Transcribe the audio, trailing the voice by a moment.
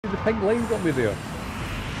pink line got me there.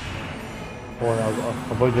 Oh, I've got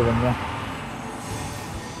to avoid you in there.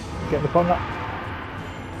 Get in the corner.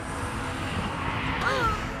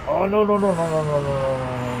 Oh no no no no no no no no no!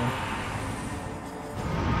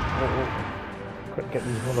 Oh. Quick, get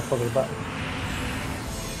these motherfuckers back.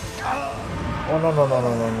 Oh no no no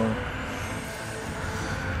no no no!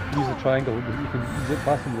 Use the triangle. You can zip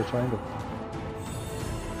past them with the triangle.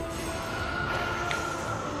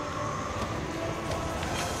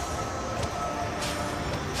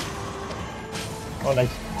 Oh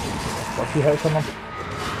nice. Got you hit someone.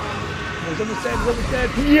 He's almost dead. He's almost dead.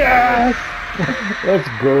 Yes! Let's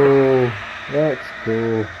go. Let's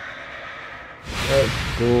go. Let's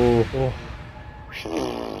go. Oh.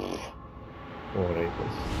 Alright,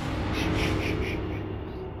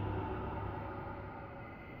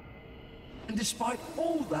 And despite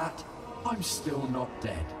all that, I'm still not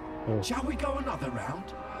dead. Oh. Shall we go another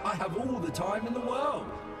round? I have all the time in the world.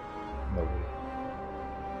 No.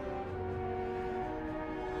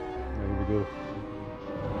 There we go.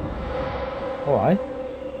 Oh, aye.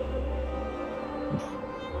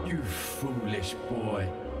 You foolish boy.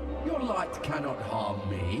 Your light cannot harm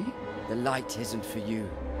me. The light isn't for you.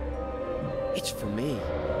 It's for me.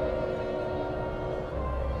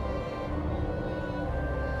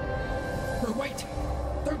 No, wait!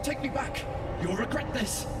 Don't take me back! You'll regret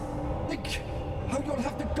this! Think how you'll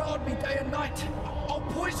have to guard me day and night! I'll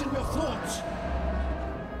poison your thoughts!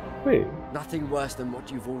 Wait. Nothing worse than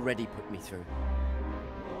what you've already put me through.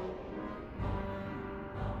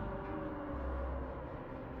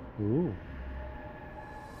 Ooh.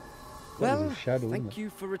 Well, shadow, thank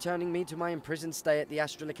you for returning me to my imprisoned stay at the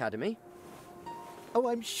Astral Academy. Oh,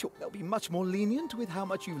 I'm sure they'll be much more lenient with how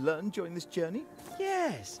much you've learned during this journey.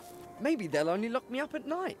 Yes. Maybe they'll only lock me up at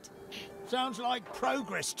night. Sounds like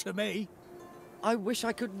progress to me. I wish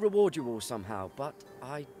I could reward you all somehow, but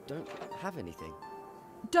I don't have anything.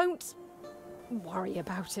 Don't worry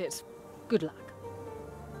about it. Good luck.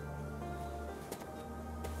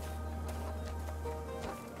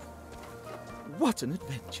 What an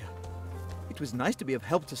adventure. It was nice to be of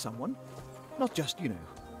help to someone. Not just, you know,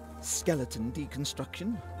 skeleton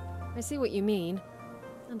deconstruction. I see what you mean.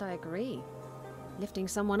 And I agree. Lifting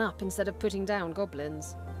someone up instead of putting down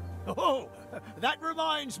goblins. Oh, that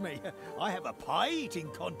reminds me. I have a pie eating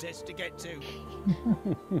contest to get to.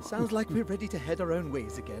 Sounds like we're ready to head our own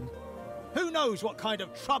ways again. Who knows what kind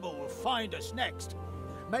of trouble will find us next?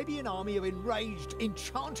 Maybe an army of enraged,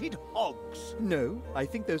 enchanted hogs. No, I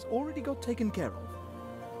think those already got taken care of.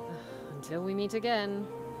 Until we meet again.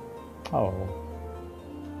 Oh.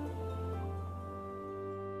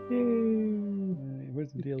 Yay!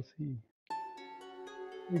 Where's the DLC?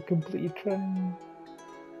 We completed Trine.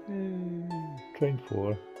 Yay. Trine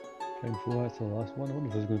 4. Trine 4, that's the last one. I wonder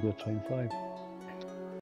if there's going to be a Trine 5.